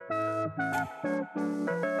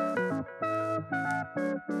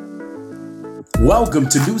Welcome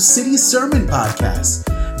to New City Sermon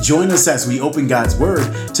Podcast. Join us as we open God's Word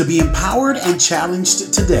to be empowered and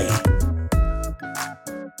challenged today.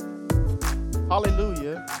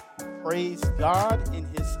 Hallelujah. Praise God in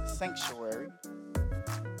His sanctuary.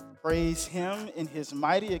 Praise Him in His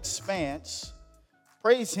mighty expanse.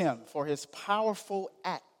 Praise Him for His powerful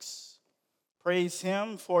acts. Praise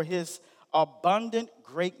Him for His abundant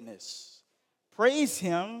greatness. Praise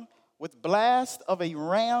Him with blast of a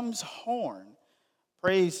ram's horn.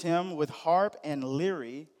 Praise Him with harp and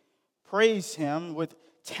lyre. Praise Him with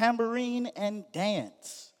tambourine and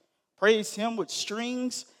dance. Praise Him with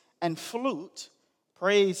strings and flute.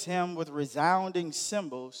 Praise Him with resounding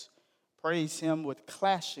cymbals. Praise Him with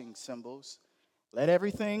clashing cymbals. Let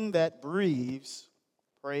everything that breathes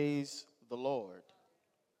praise the Lord.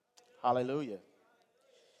 Hallelujah.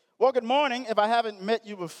 Well, good morning. If I haven't met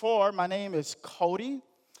you before, my name is Cody.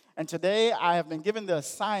 And today I have been given the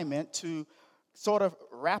assignment to sort of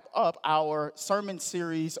wrap up our sermon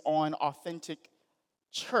series on authentic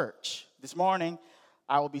church. This morning,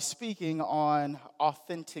 I will be speaking on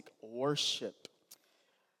authentic worship.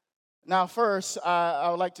 Now, first,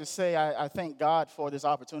 I would like to say I thank God for this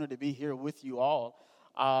opportunity to be here with you all.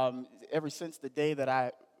 Ever since the day that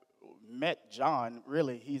I met John,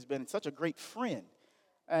 really, he's been such a great friend.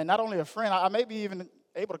 And not only a friend, I may be even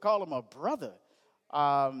able to call him a brother.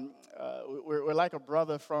 We're like a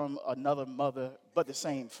brother from another mother, but the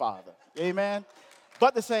same father. Amen?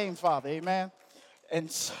 But the same father. Amen? And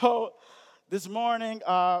so this morning,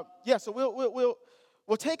 so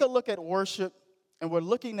we'll take a look at worship, and we're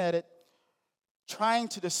looking at it, trying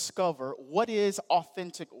to discover what is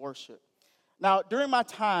authentic worship. Now, during my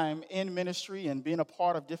time in ministry and being a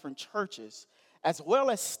part of different churches, as well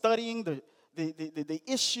as studying the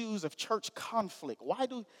issues of church conflict, why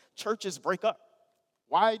do churches break up?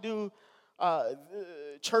 Why do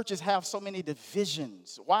churches have so many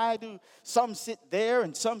divisions? Why do some sit there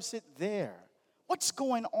and some sit there? What's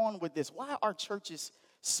going on with this? Why are churches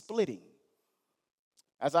splitting?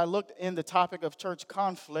 As I looked in the topic of church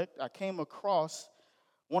conflict, I came across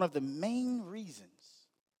one of the main reasons.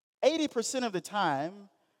 80% of the time,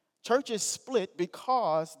 churches split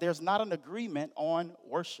because there's not an agreement on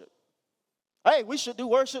worship. Hey, we should do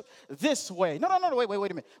worship this way. No, wait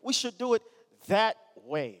a minute. We should do it that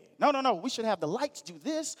way. No. We should have the lights do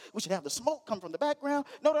this. We should have the smoke come from the background.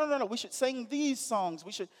 No. We should sing these songs.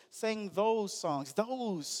 We should sing those songs.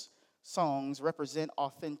 Those songs represent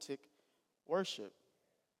authentic worship.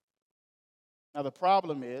 Now, the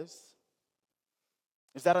problem is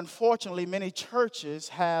that unfortunately many churches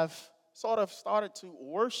have sort of started to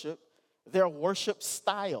worship their worship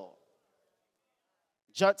style.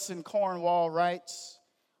 Judson Cornwall writes,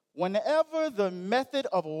 "Whenever the method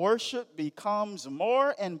of worship becomes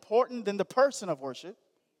more important than the person of worship,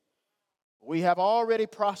 we have already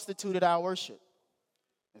prostituted our worship.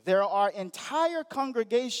 There are entire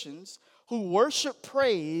congregations who worship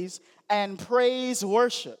praise and praise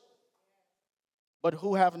worship, but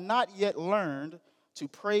who have not yet learned to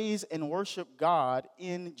praise and worship God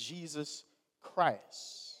in Jesus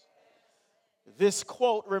Christ." This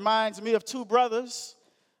quote reminds me of two brothers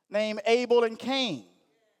named Abel and Cain.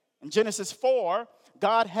 In Genesis 4,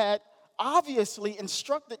 God had obviously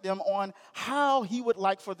instructed them on how He would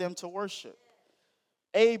like for them to worship.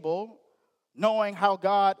 Abel, knowing how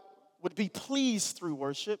God would be pleased through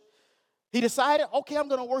worship, he decided, okay, I'm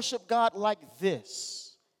going to worship God like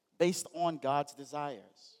this, based on God's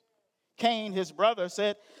desires. Cain, his brother,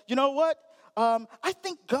 said, you know what? I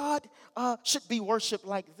think God should be worshiped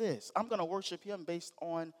like this. I'm going to worship Him based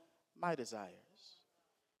on my desires.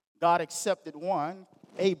 God accepted one,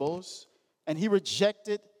 Abel's, and He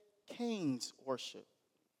rejected Cain's worship.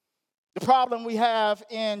 The problem we have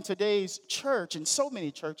in today's church, in so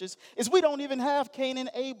many churches, is we don't even have Cain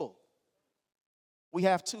and Abel. We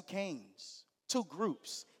have two Cains, two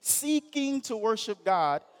groups, seeking to worship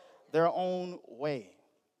God their own way.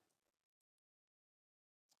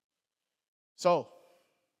 So,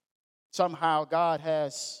 somehow God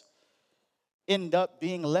has ended up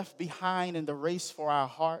being left behind in the race for our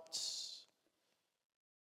hearts.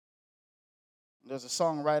 There's a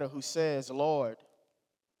songwriter who says, "Lord,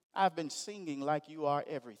 I've been singing like you are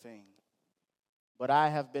everything, but I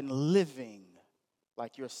have been living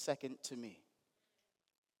like you're second to me."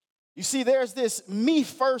 You see, there's this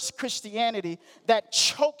me-first Christianity that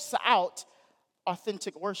chokes out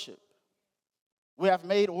authentic worship. We have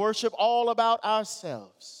made worship all about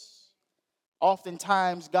ourselves.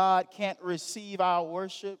 Oftentimes, God can't receive our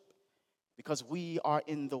worship because we are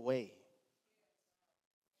in the way.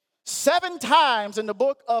 7 times in the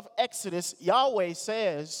book of Exodus, Yahweh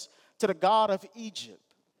says to the God of Egypt,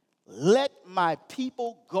 let my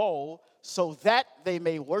people go so that they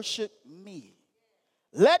may worship me.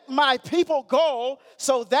 Let my people go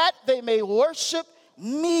so that they may worship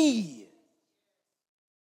me.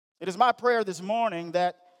 It is my prayer this morning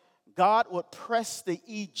that God would press the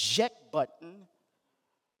eject button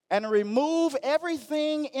and remove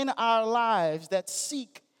everything in our lives that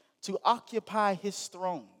seek to occupy his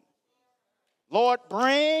throne. Lord,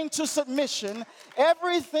 bring to submission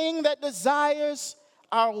everything that desires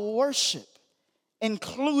our worship,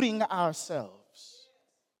 including ourselves.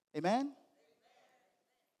 Amen?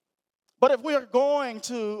 But if we are going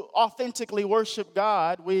to authentically worship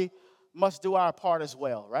God, we must do our part as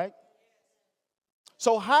well, right?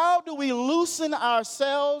 So how do we loosen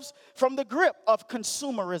ourselves from the grip of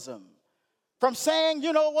consumerism? From saying,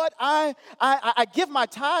 you know what, I give my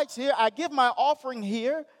tithes here, I give my offering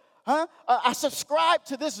here, I subscribe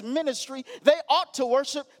to this ministry, they ought to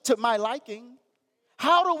worship to my liking.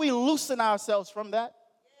 How do we loosen ourselves from that?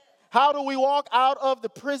 How do we walk out of the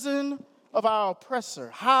prison of our oppressor?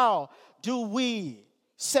 How do we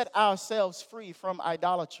set ourselves free from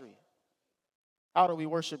idolatry? How do we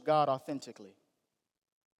worship God authentically?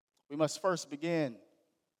 We must first begin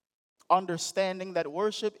understanding that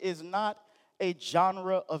worship is not a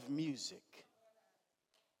genre of music.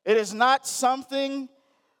 It is not something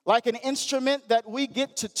like an instrument that we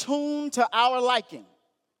get to tune to our liking.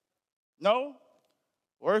 No,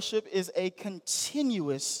 worship is a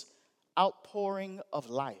continuous outpouring of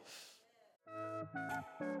life.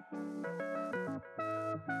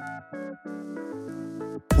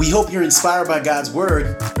 We hope you're inspired by God's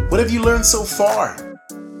word. What have you learned so far?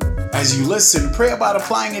 As you listen, pray about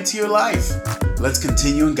applying it to your life. Let's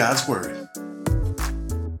continue in God's word.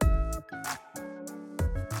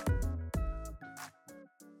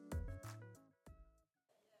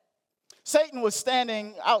 Satan was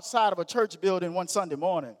standing outside of a church building one Sunday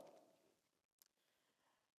morning.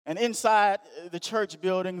 And inside the church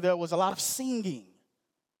building, there was a lot of singing,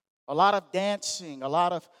 a lot of dancing, a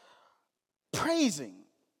lot of praising.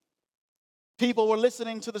 People were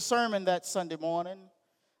listening to the sermon that Sunday morning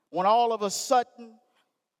when all of a sudden,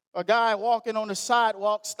 a guy walking on the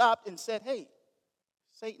sidewalk stopped and said, hey,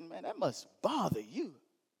 Satan, man, that must bother you.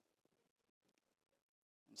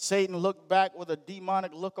 And Satan looked back with a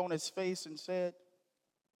demonic look on his face and said,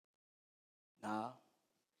 nah,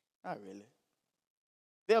 not really.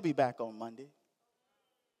 They'll be back on Monday.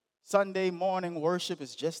 Sunday morning worship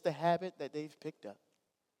is just a habit that they've picked up.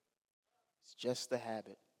 It's just a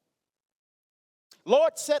habit.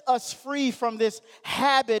 Lord, set us free from this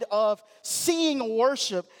habit of seeing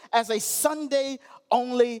worship as a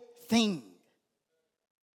Sunday-only thing.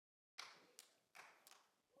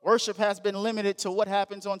 Worship has been limited to what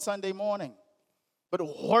happens on Sunday morning. But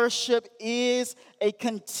worship is a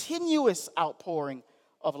continuous outpouring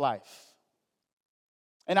of life.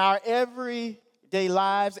 In our everyday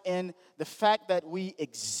lives and the fact that we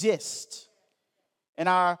exist, in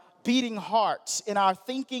our beating hearts, in our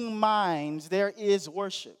thinking minds, there is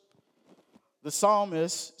worship. The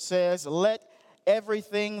psalmist says, let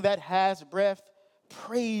everything that has breath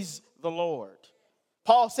praise the Lord.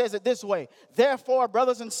 Paul says it this way, therefore,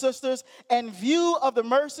 brothers and sisters, in view of the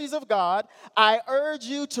mercies of God, I urge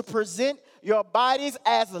you to present your bodies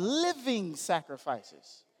as living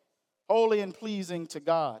sacrifices, holy and pleasing to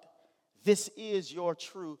God. This is your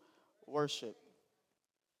true worship.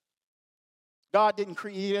 God didn't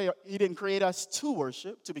create us to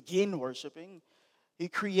worship, to begin worshiping. He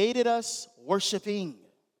created us worshiping.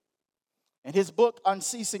 In his book,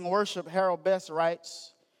 Unceasing Worship, Harold Best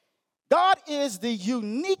writes, God is the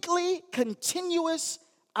uniquely continuous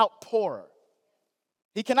outpourer.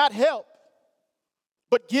 He cannot help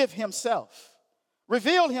but give himself,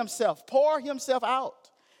 reveal himself, pour himself out,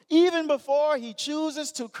 even before he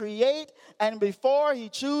chooses to create and before he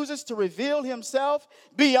chooses to reveal himself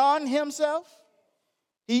beyond himself.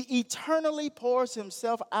 He eternally pours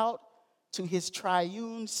himself out to his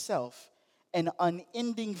triune self in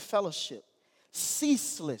unending fellowship,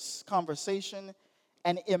 ceaseless conversation,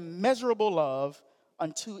 and immeasurable love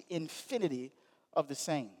unto infinity of the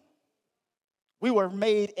same. We were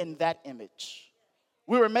made in that image.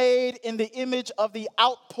 We were made in the image of the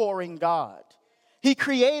outpouring God. He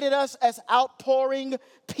created us as outpouring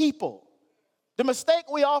people. The mistake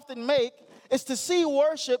we often make is to see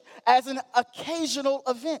worship as an occasional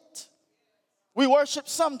event. We worship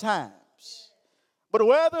sometimes. But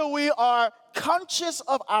whether we are conscious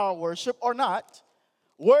of our worship or not,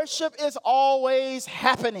 worship is always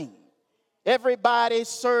happening. Everybody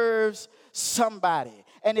serves somebody,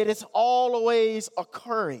 and it is always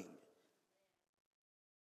occurring.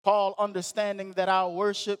 Paul, understanding that our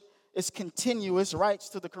worship is continuous, writes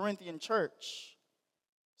to the Corinthian church,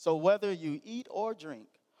 so whether you eat or drink,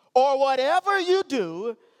 or whatever you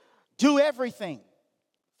do, do everything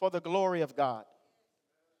for the glory of God.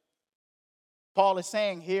 Paul is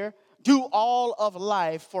saying here, do all of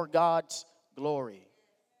life for God's glory.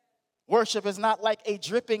 Worship is not like a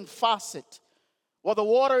dripping faucet where the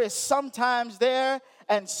water is sometimes there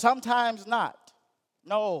and sometimes not.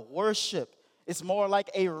 No, worship is more like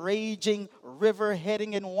a raging river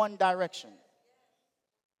heading in one direction.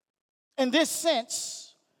 In this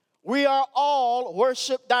sense, we are all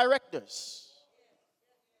worship directors.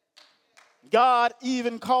 God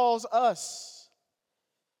even calls us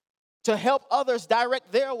to help others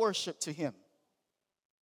direct their worship to Him.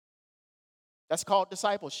 That's called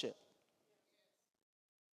discipleship.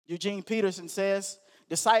 Eugene Peterson says,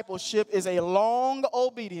 discipleship is a long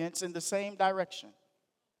obedience in the same direction.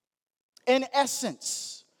 In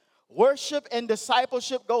essence, worship and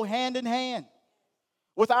discipleship go hand in hand.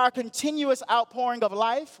 With our continuous outpouring of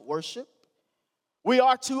life, worship, we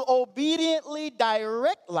are to obediently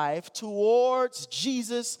direct life towards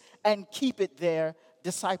Jesus and keep it there,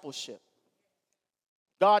 discipleship.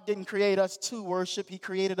 God didn't create us to worship, He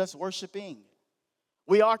created us worshiping.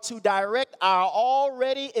 We are to direct our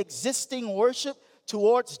already existing worship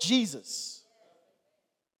towards Jesus.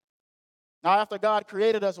 Now, after God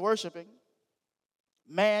created us worshiping,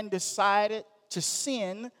 man decided to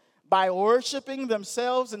sin by worshiping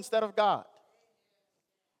themselves instead of God.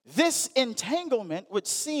 This entanglement with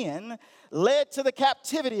sin led to the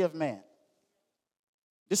captivity of man.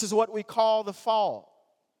 This is what we call the fall.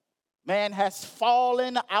 Man has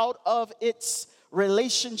fallen out of its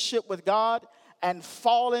relationship with God and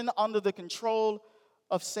fallen under the control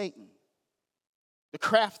of Satan. The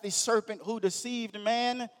crafty serpent who deceived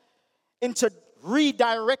man into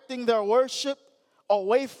redirecting their worship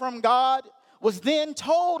away from God was then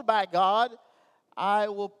told by God, I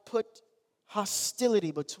will put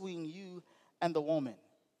hostility between you and the woman,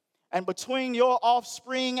 and between your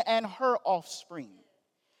offspring and her offspring.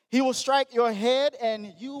 He will strike your head,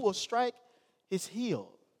 and you will strike his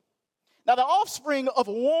heel. Now, the offspring of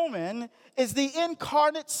a woman is the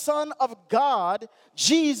incarnate Son of God,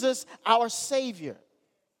 Jesus, our Savior,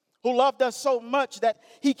 who loved us so much that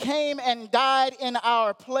He came and died in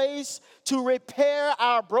our place to repair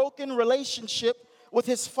our broken relationship with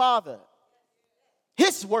His Father.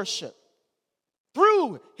 His worship.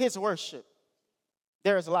 Through His worship,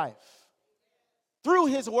 there is life. Through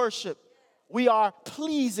His worship, we are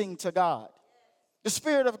pleasing to God. The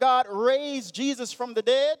Spirit of God raised Jesus from the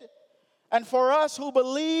dead, and for us who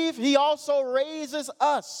believe, He also raises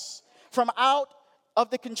us from out of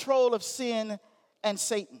the control of sin and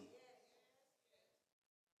Satan.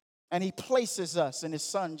 And He places us in His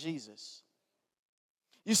Son, Jesus.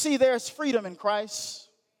 You see, there's freedom in Christ.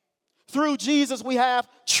 Through Jesus, we have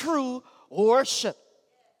true worship.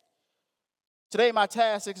 Today, my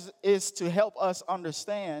task is to help us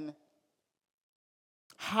understand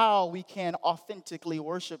how we can authentically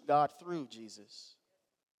worship God through Jesus.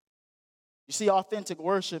 You see, authentic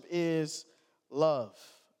worship is love.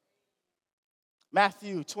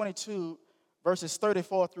 Matthew 22, verses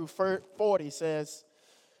 34 through 40 says,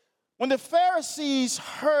 when the Pharisees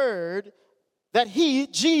heard that He,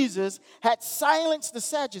 Jesus, had silenced the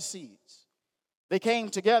Sadducees, they came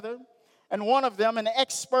together, and one of them, an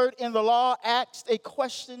expert in the law, asked a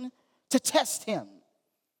question to test Him.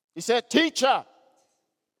 He said, Teacher,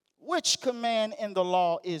 which command in the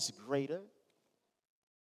law is greater?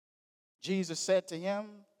 Jesus said to him,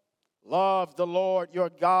 love the Lord your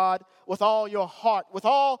God with all your heart, with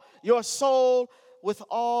all your soul, with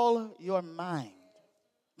all your mind.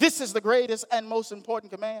 This is the greatest and most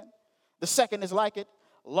important command. The second is like it.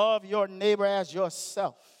 Love your neighbor as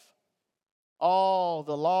yourself. All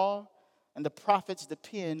the law and the prophets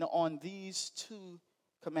depend on these two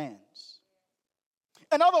commands.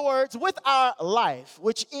 In other words, with our life,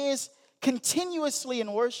 which is continuously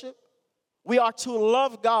in worship, we are to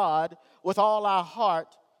love God with all our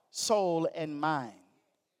heart, soul, and mind.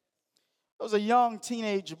 There was a young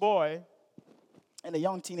teenage boy and a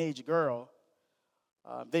young teenage girl.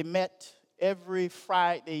 They met every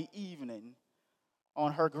Friday evening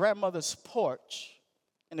on her grandmother's porch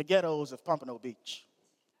in the ghettos of Pompano Beach.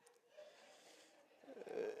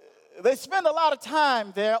 They spent a lot of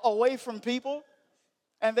time there away from people,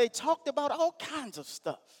 and they talked about all kinds of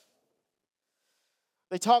stuff.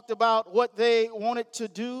 They talked about what they wanted to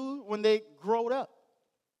do when they growed up.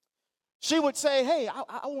 She would say, hey,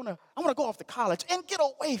 I want to go off to college and get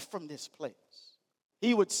away from this place.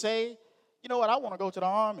 He would say, you know what, I want to go to the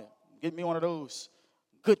army, get me one of those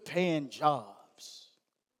good paying jobs.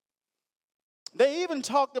 They even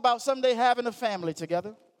talked about someday having a family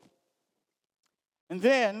together. And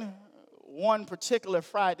then one particular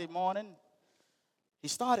Friday morning, he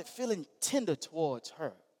started feeling tender towards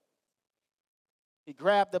her. He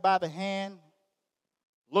grabbed her by the hand,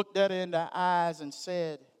 looked at her in the eyes, and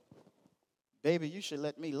said, "Baby, you should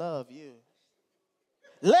let me love you.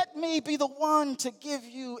 Let me be the one to give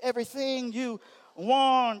you everything you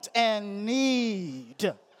want and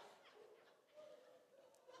need."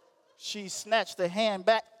 She snatched the hand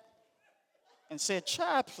back and said,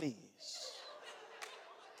 "Child, please."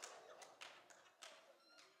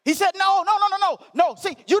 He said, No.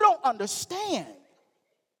 See, you don't understand.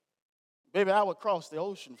 Baby, I would cross the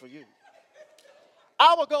ocean for you.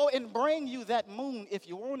 I will go and bring you that moon if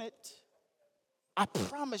you want it. I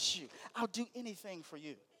promise you, I'll do anything for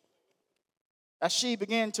you. As she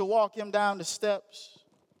began to walk him down the steps,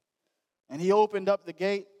 and he opened up the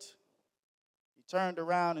gate, he turned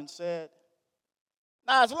around and said,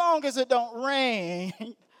 "Now, as long as it don't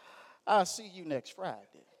rain, I'll see you next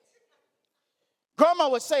Friday." Grandma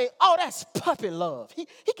would say, "Oh, that's puppy love. He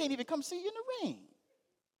can't even come see you in the rain."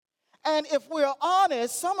 And if we're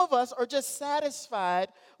honest, some of us are just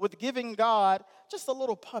satisfied with giving God just a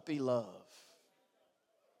little puppy love.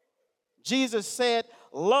 Jesus said,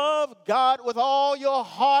 "Love God with all your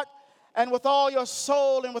heart and with all your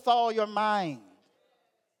soul and with all your mind."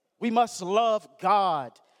 We must love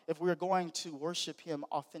God if we're going to worship him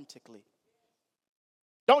authentically.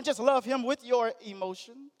 Don't just love him with your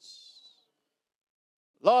emotions.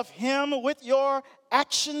 Love him with your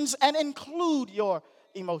actions and include your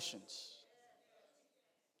emotions.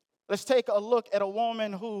 Let's take a look at a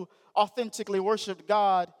woman who authentically worshiped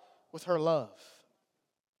God with her love.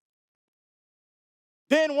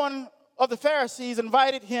 Then one of the Pharisees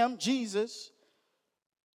invited him, Jesus,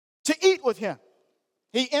 to eat with him.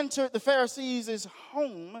 He entered the Pharisees'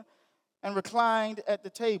 home and reclined at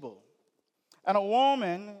the table. And a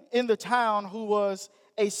woman in the town who was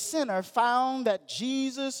a sinner found that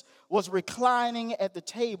Jesus was reclining at the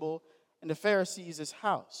table in the Pharisees'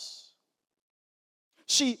 house.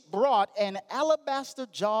 She brought an alabaster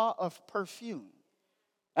jar of perfume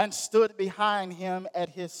and stood behind him at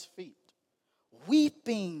his feet,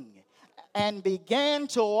 weeping, and began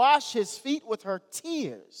to wash his feet with her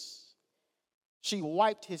tears. She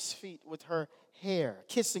wiped his feet with her hair,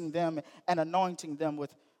 kissing them and anointing them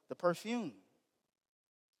with the perfume.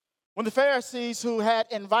 When the Pharisees who had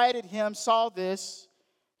invited him saw this,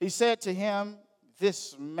 he said to him,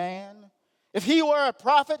 "This man, if he were a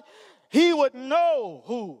prophet, he would know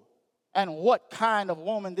who and what kind of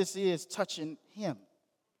woman this is touching him.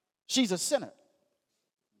 She's a sinner."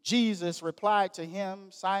 Jesus replied to him,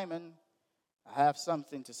 "Simon, I have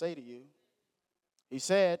something to say to you." He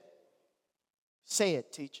said, "Say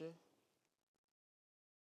it, teacher."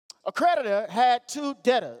 A creditor had two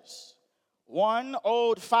debtors. One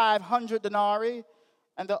owed 500 denarii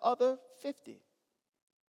and the other 50.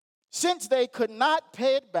 Since they could not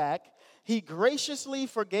pay it back, he graciously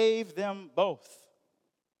forgave them both.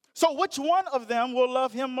 So which one of them will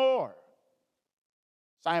love him more?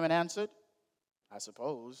 Simon answered, "I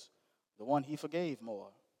suppose the one he forgave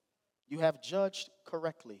more." "You have judged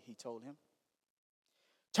correctly," he told him.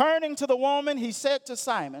 Turning to the woman, he said to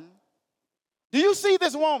Simon, "Do you see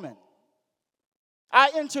this woman? I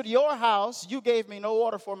entered your house. You gave me no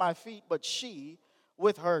water for my feet, but she,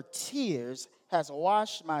 with her tears, has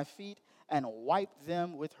washed my feet and wiped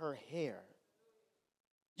them with her hair.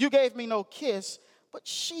 You gave me no kiss, but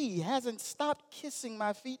she hasn't stopped kissing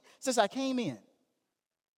my feet since I came in.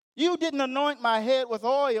 You didn't anoint my head with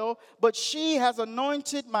oil, but she has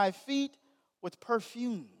anointed my feet with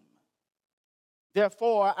perfume.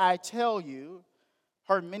 Therefore, I tell you,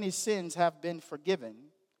 her many sins have been forgiven.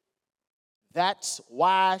 That's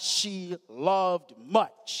why she loved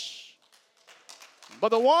much. But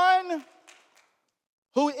the one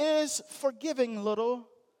who is forgiving little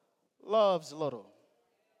loves little."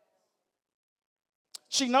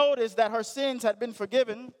 She noticed that her sins had been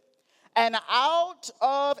forgiven, and out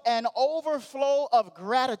of an overflow of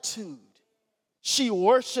gratitude, she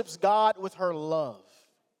worships God with her love.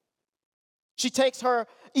 She takes her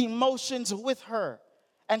emotions with her,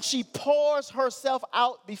 and she pours herself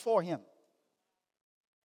out before him.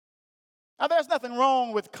 Now, there's nothing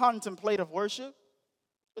wrong with contemplative worship,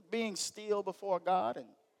 with being still before God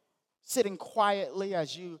and sitting quietly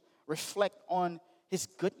as you reflect on his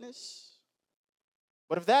goodness.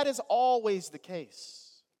 But if that is always the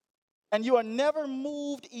case, and you are never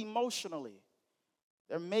moved emotionally,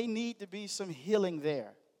 there may need to be some healing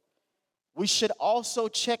there. We should also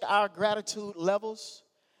check our gratitude levels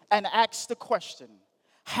and ask the question,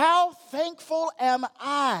 how thankful am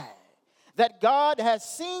I that God has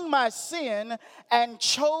seen my sin and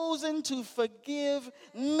chosen to forgive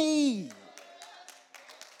me.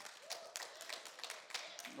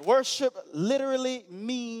 Worship literally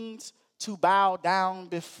means to bow down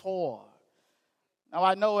before. Now,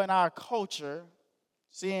 I know in our culture,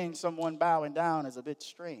 seeing someone bowing down is a bit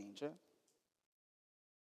strange.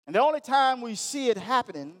 And the only time we see it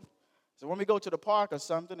happening is when we go to the park or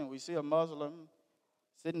something and we see a Muslim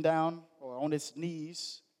sitting down or on his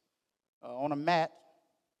knees on a mat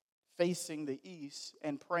facing the east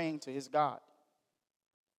and praying to his God.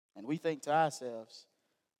 And we think to ourselves,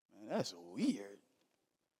 man, that's weird.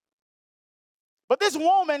 But this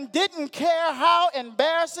woman didn't care how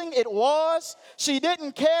embarrassing it was. She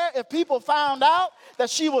didn't care if people found out that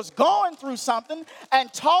she was going through something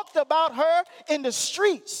and talked about her in the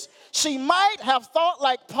streets. She might have thought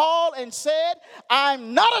like Paul and said,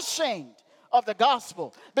 I'm not ashamed of the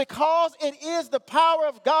gospel because it is the power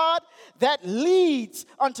of God that leads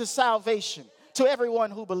unto salvation to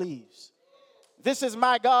everyone who believes. This is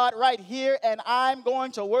my God right here, and I'm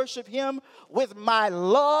going to worship him with my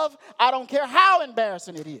love. I don't care how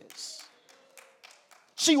embarrassing it is.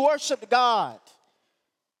 She worshiped God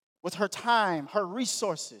with her time, her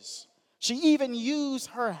resources. She even used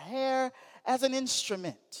her hair as an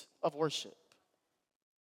instrument of worship.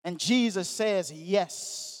 And Jesus says,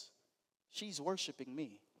 yes, she's worshiping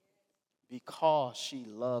me because she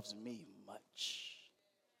loves me much.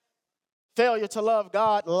 Failure to love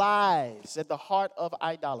God lies at the heart of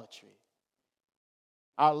idolatry.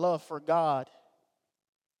 Our love for God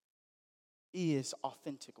is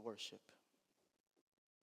authentic worship.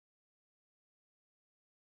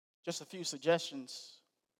 Just a few suggestions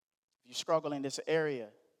if you struggle in this area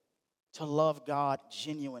to love God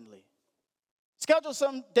genuinely. Schedule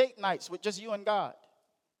some date nights with just you and God.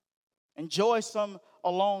 Enjoy some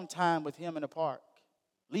alone time with him in the park.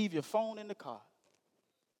 Leave your phone in the car.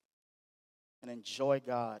 And enjoy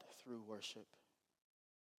God through worship.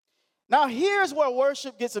 Now, here's where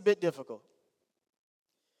worship gets a bit difficult.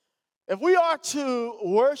 If we are to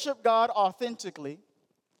worship God authentically,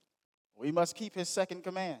 we must keep his second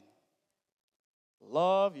command.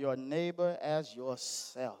 Love your neighbor as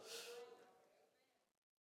yourself.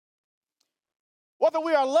 Whether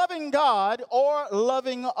we are loving God or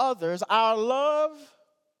loving others, our love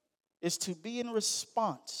is to be in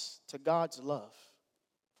response to God's love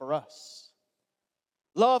for us.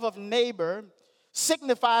 Love of neighbor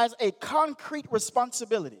signifies a concrete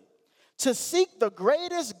responsibility to seek the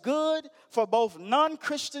greatest good for both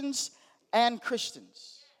non-Christians and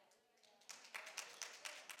Christians.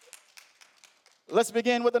 Let's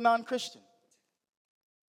begin with the non-Christian.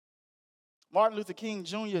 Martin Luther King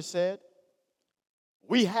Jr. said,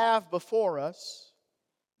 we have before us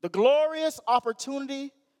the glorious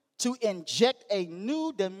opportunity to inject a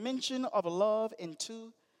new dimension of love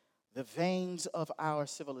into the veins of our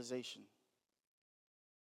civilization.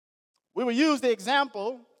 We will use the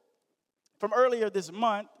example from earlier this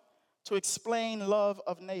month to explain love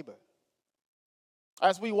of neighbor.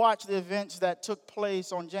 As we watch the events that took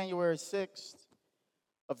place on January 6th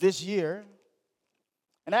of this year,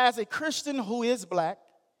 and as a Christian who is black,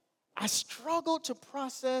 I struggle to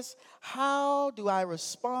process how do I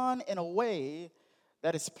respond in a way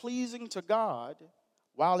that is pleasing to God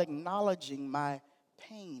while acknowledging my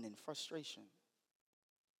pain and frustration.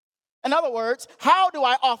 In other words, how do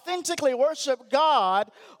I authentically worship God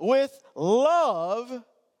with love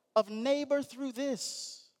of neighbor through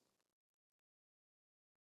this?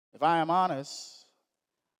 If I am honest,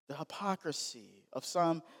 the hypocrisy of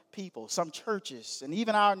some people, some churches, and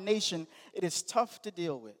even our nation, it is tough to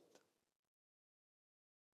deal with.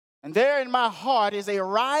 And there in my heart is a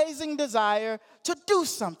rising desire to do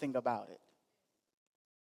something about it.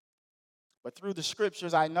 But through the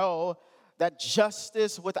scriptures, I know that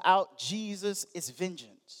justice without Jesus is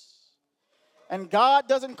vengeance. And God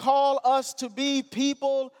doesn't call us to be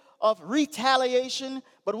people of retaliation,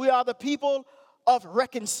 but we are the people of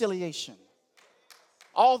reconciliation.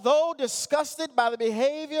 Although disgusted by the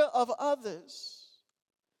behavior of others,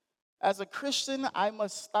 as a Christian, I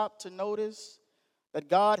must stop to notice that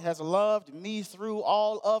God has loved me through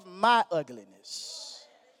all of my ugliness.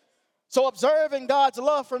 So observing God's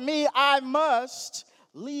love for me, I must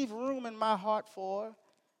leave room in my heart for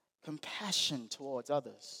compassion towards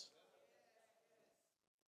others.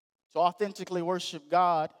 To authentically worship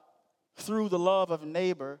God through the love of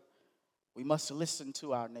neighbor, we must listen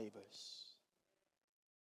to our neighbors.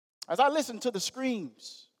 As I listened to the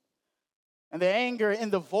screams and the anger in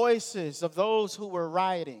the voices of those who were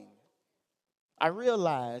rioting, I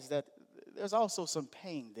realized that there's also some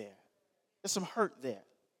pain there. There's some hurt there.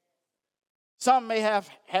 Some may have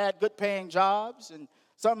had good paying jobs, and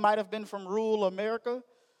some might have been from rural America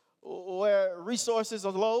where resources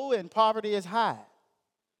are low and poverty is high.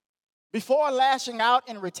 Before lashing out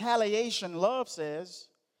in retaliation, love says,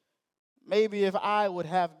 maybe if I would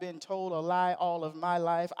have been told a lie all of my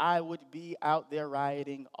life, I would be out there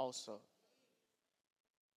rioting also.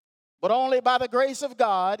 But only by the grace of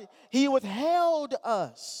God, He withheld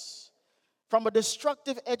us from a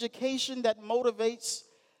destructive education that motivates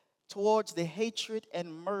towards the hatred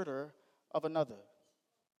and murder of another.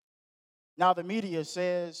 Now the media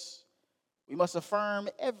says we must affirm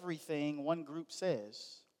everything one group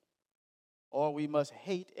says, or we must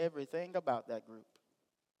hate everything about that group.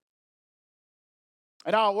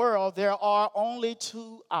 In our world, there are only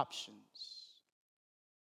two options.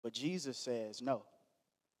 But Jesus says, no,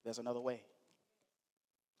 there's another way.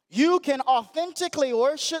 You can authentically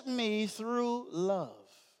worship me through love.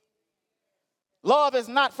 Love is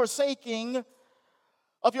not forsaking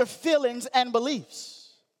of your feelings and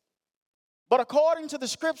beliefs. But according to the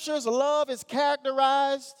scriptures, love is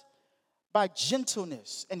characterized by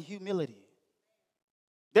gentleness and humility.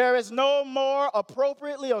 There is no more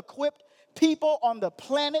appropriately equipped people on the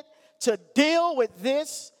planet to deal with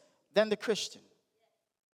this than the Christian,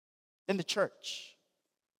 than the church.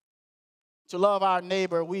 To love our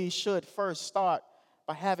neighbor, we should first start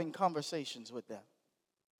by having conversations with them.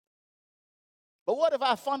 But what if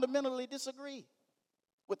I fundamentally disagree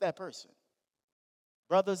with that person?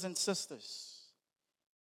 Brothers and sisters,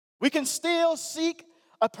 we can still seek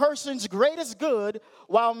a person's greatest good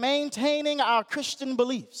while maintaining our Christian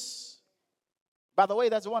beliefs. By the way,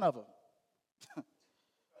 that's one of them.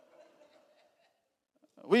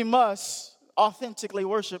 We must authentically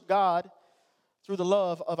worship God through the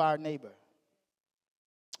love of our neighbor.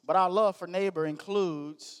 But our love for neighbor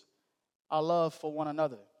includes our love for one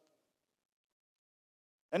another.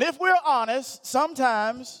 And if we're honest,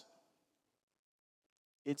 sometimes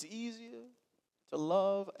it's easier to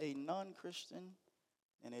love a non-Christian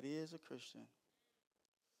than it is a Christian.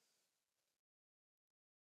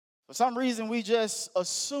 For some reason, we just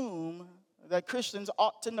assume that Christians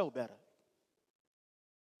ought to know better.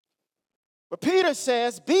 But Peter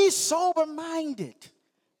says, be sober-minded,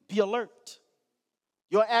 be alert.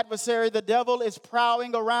 Your adversary, the devil, is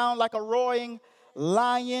prowling around like a roaring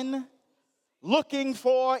lion, looking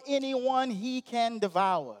for anyone he can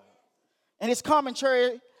devour. And his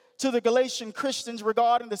commentary to the Galatian Christians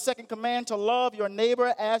regarding the second command to love your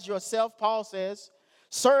neighbor as yourself, Paul says,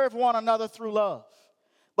 serve one another through love.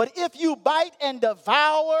 But if you bite and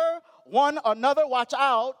devour one another, watch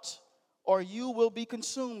out, or you will be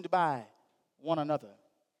consumed by one another.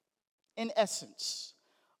 In essence,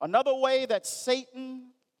 another way that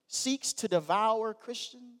Satan seeks to devour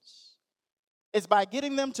Christians is by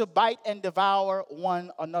getting them to bite and devour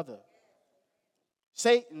one another.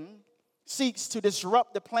 Satan seeks to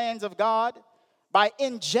disrupt the plans of God by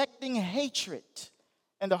injecting hatred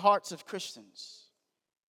in the hearts of Christians.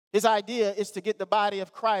 His idea is to get the body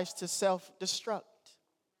of Christ to self-destruct.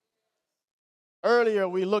 Earlier,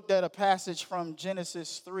 we looked at a passage from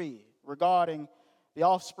Genesis 3 regarding the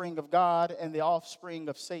offspring of God and the offspring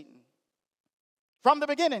of Satan. From the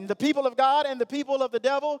beginning, the people of God and the people of the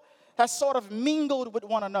devil has sort of mingled with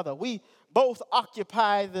one another. We both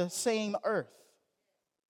occupy the same earth.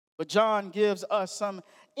 But John gives us some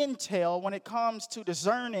intel when it comes to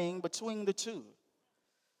discerning between the two.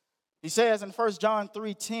 He says in 1 John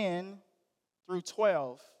 3:10 through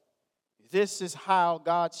 12, this is how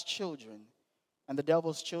God's children and the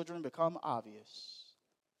devil's children become obvious.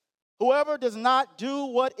 Whoever does not do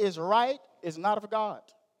what is right is not of God,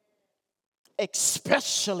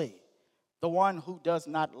 especially the one who does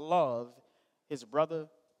not love his brother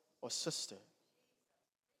or sister.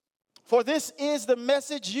 For this is the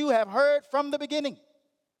message you have heard from the beginning.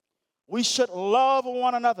 We should love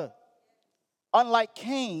one another, unlike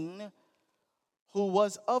Cain, who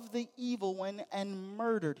was of the evil one and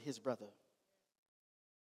murdered his brother.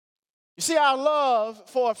 You see, our love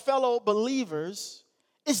for fellow believers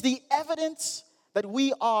is the evidence that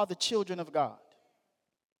we are the children of God.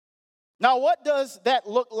 Now, what does that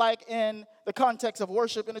look like in the context of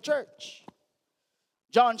worship in the church?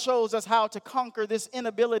 John shows us how to conquer this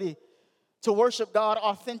inability to worship God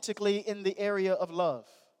authentically in the area of love.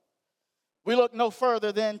 We look no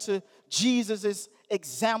further than to Jesus'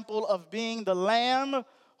 example of being the lamb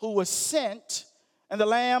who was sent and the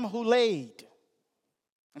lamb who laid.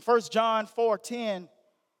 In 1 John 4:10,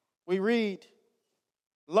 we read,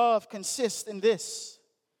 love consists in this,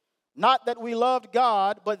 not that we loved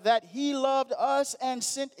God, but that he loved us and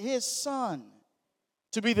sent his Son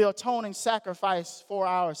to be the atoning sacrifice for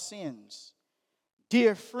our sins.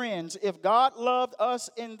 Dear friends, if God loved us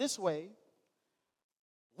in this way,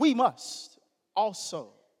 we must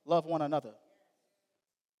also love one another.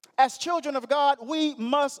 As children of God, we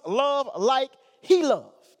must love like he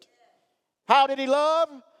loved. How did he love?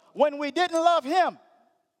 When we didn't love him,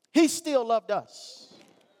 he still loved us.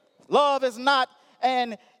 Love is not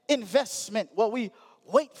an investment where we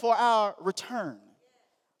wait for our return.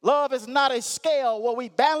 Love is not a scale where we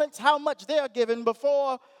balance how much they're giving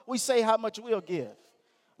before we say how much we'll give.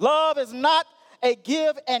 Love is not a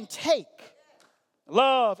give and take.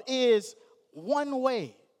 Love is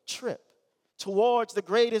one-way trip towards the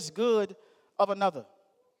greatest good of another.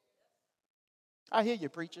 I hear you,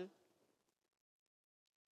 preacher.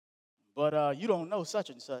 But you don't know such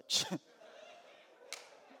and such.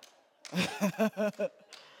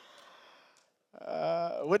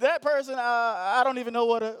 With that person, I don't even know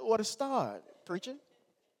where to start, preacher.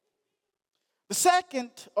 The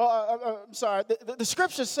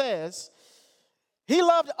scripture says, he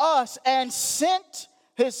loved us and sent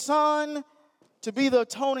his son to be the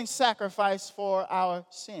atoning sacrifice for our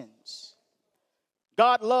sins.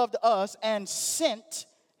 God loved us and sent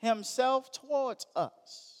himself towards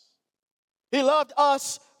us. He loved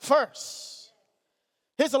us first.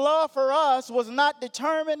 His love for us was not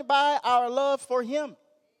determined by our love for him.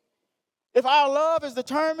 If our love is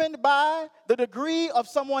determined by the degree of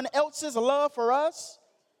someone else's love for us,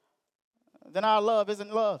 then our love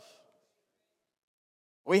isn't love.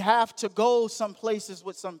 We have to go some places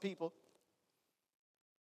with some people.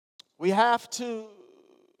 We have to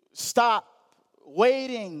stop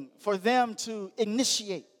waiting for them to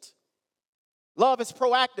initiate. Love is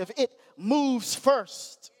proactive. It moves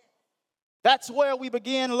first. That's where we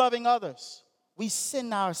begin loving others. We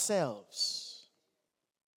send ourselves.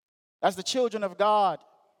 As the children of God,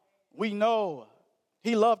 we know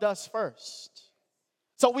he loved us first.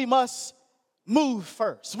 So we must move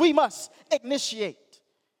first. We must initiate.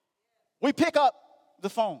 We pick up the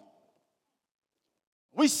phone.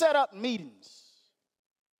 We set up meetings.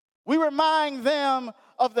 We remind them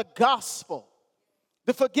of the gospel,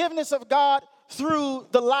 the forgiveness of God through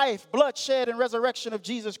the life, bloodshed, and resurrection of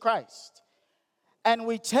Jesus Christ. And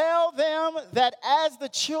we tell them that as the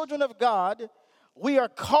children of God, we are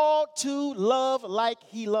called to love like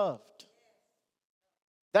he loved.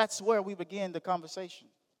 That's where we begin the conversation.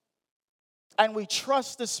 And we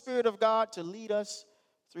trust the Spirit of God to lead us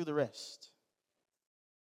through the rest.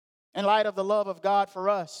 In light of the love of God for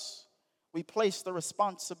us, we place the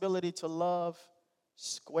responsibility to love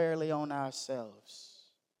squarely on ourselves.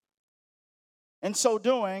 In so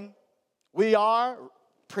doing, we are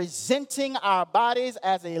presenting our bodies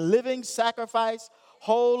as a living sacrifice,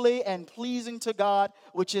 holy and pleasing to God,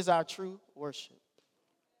 which is our true worship.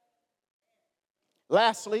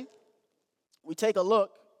 Lastly, we take a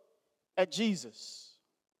look at Jesus,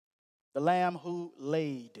 the Lamb who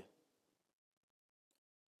laid.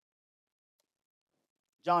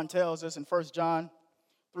 John tells us in 1 John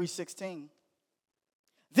 3:16,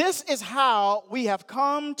 this is how we have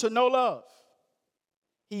come to know love.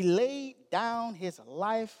 He laid down his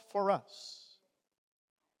life for us.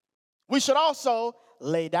 We should also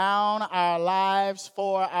lay down our lives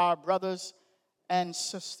for our brothers and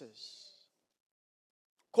sisters.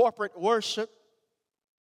 Corporate worship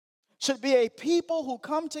should be a people who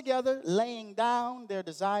come together laying down their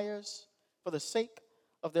desires for the sake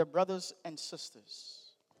of their brothers and sisters.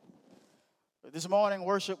 This morning,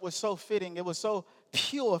 worship was so fitting. It was so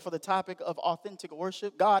pure for the topic of authentic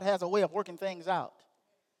worship. God has a way of working things out.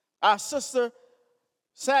 Our sister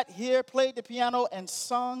sat here, played the piano, and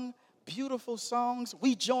sung beautiful songs.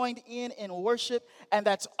 We joined in worship, and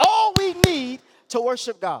that's all we need to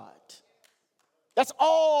worship God. That's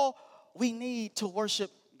all we need to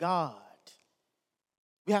worship God.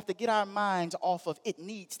 We have to get our minds off of it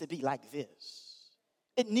needs to be like this.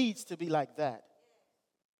 It needs to be like that.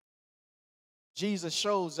 Jesus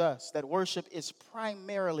shows us that worship is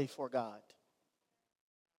primarily for God,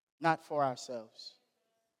 not for ourselves.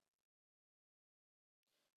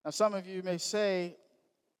 Now, some of you may say,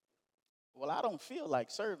 well, I don't feel like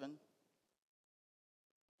serving.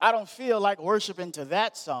 I don't feel like worshiping to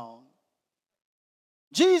that song.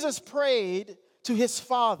 Jesus prayed to his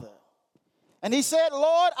Father, and he said,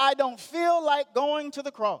 Lord, I don't feel like going to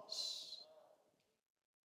the cross.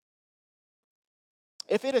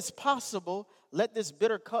 If it is possible, let this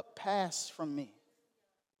bitter cup pass from me.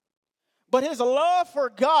 But his love for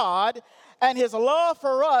God and his love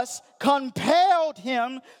for us compelled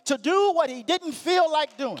him to do what he didn't feel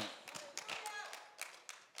like doing.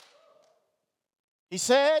 He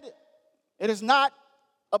said, it is not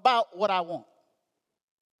about what I want.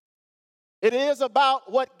 It is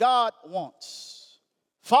about what God wants.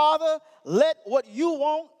 Father, let what you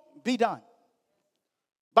want be done.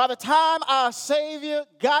 By the time our Savior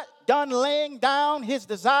got done laying down his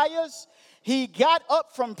desires, he got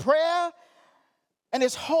up from prayer and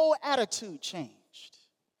his whole attitude changed.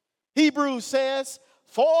 Hebrews says,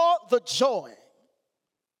 for the joy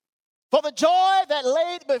that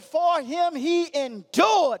laid before him, he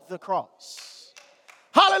endured the cross.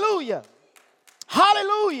 Hallelujah.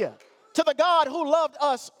 Hallelujah to the God who loved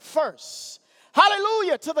us first.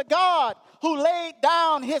 Hallelujah to the God who laid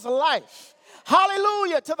down his life.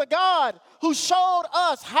 Hallelujah to the God who showed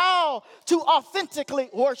us how to authentically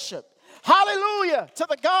worship. Hallelujah to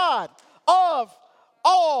the God of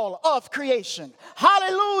all of creation.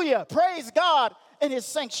 Hallelujah. Praise God in his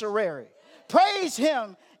sanctuary. Praise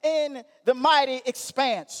him in the mighty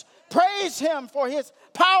expanse. Praise him for his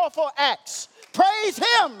powerful acts. Praise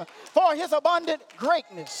him for his abundant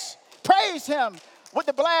greatness. Praise him with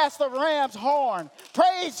the blast of ram's horn.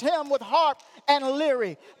 Praise him with harp and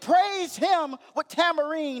lyre. Praise him with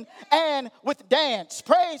tambourine and with dance.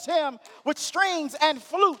 Praise him with strings and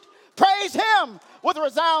flute. Praise him with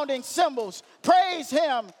resounding cymbals. Praise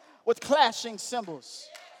him with clashing cymbals.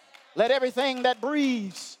 Let everything that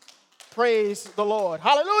breathes praise the Lord.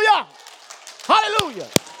 Hallelujah! Hallelujah!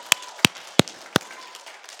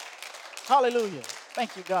 Hallelujah.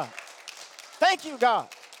 Thank you, God. Thank you, God.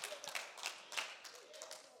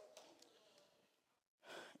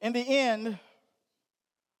 In the end,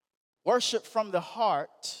 worship from the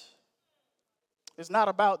heart is not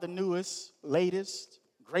about the newest, latest,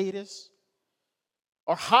 greatest,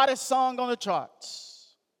 or hottest song on the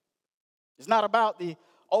charts. It's not about the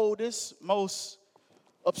oldest, most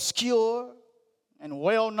obscure, and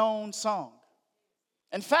well-known song.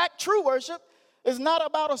 In fact, true worship is not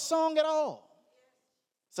about a song at all.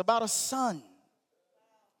 It's about a son.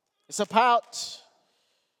 It's about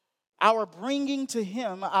our bringing to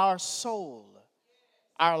him our soul,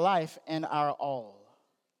 our life, and our all.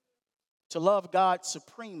 To love God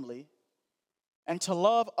supremely and to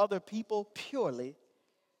love other people purely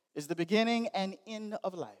is the beginning and end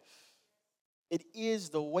of life. It is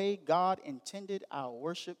the way God intended our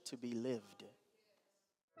worship to be lived.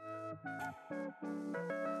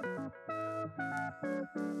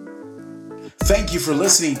 Thank you for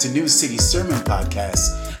listening to New City Sermon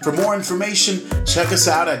Podcast. For more information, check us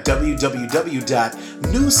out at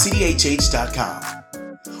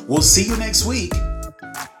www.newcityhh.com. We'll see you next week.